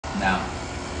Now,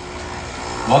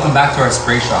 welcome back to our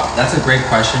spray shop. That's a great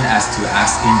question as to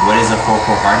asking what is a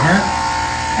 4-4 hardener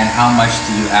and how much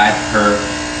do you add per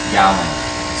gallon.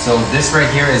 So this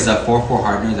right here is a 4-4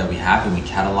 hardener that we have and we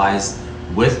catalyze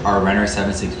with our Renner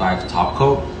 765 top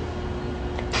coat.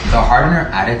 The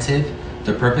hardener additive,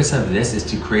 the purpose of this is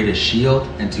to create a shield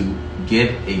and to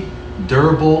give a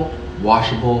durable,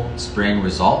 washable spraying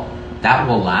result that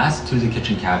will last to the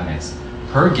kitchen cabinets.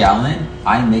 Per gallon,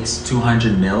 I mix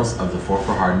 200 mils of the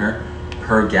 4-4 hardener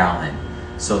per gallon.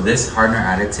 So this hardener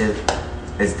additive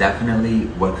is definitely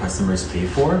what customers pay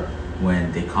for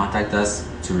when they contact us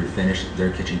to refinish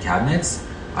their kitchen cabinets.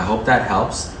 I hope that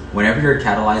helps. Whenever you're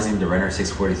catalyzing the Renner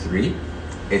 643,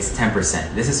 it's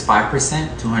 10%. This is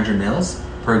 5%, 200 mils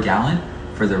per gallon.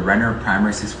 For the Renner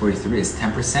Primer 643 is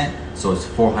 10%, so it's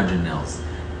 400 mils.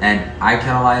 And I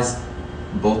catalyze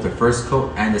both the first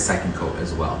coat and the second coat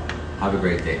as well. Have a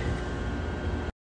great day.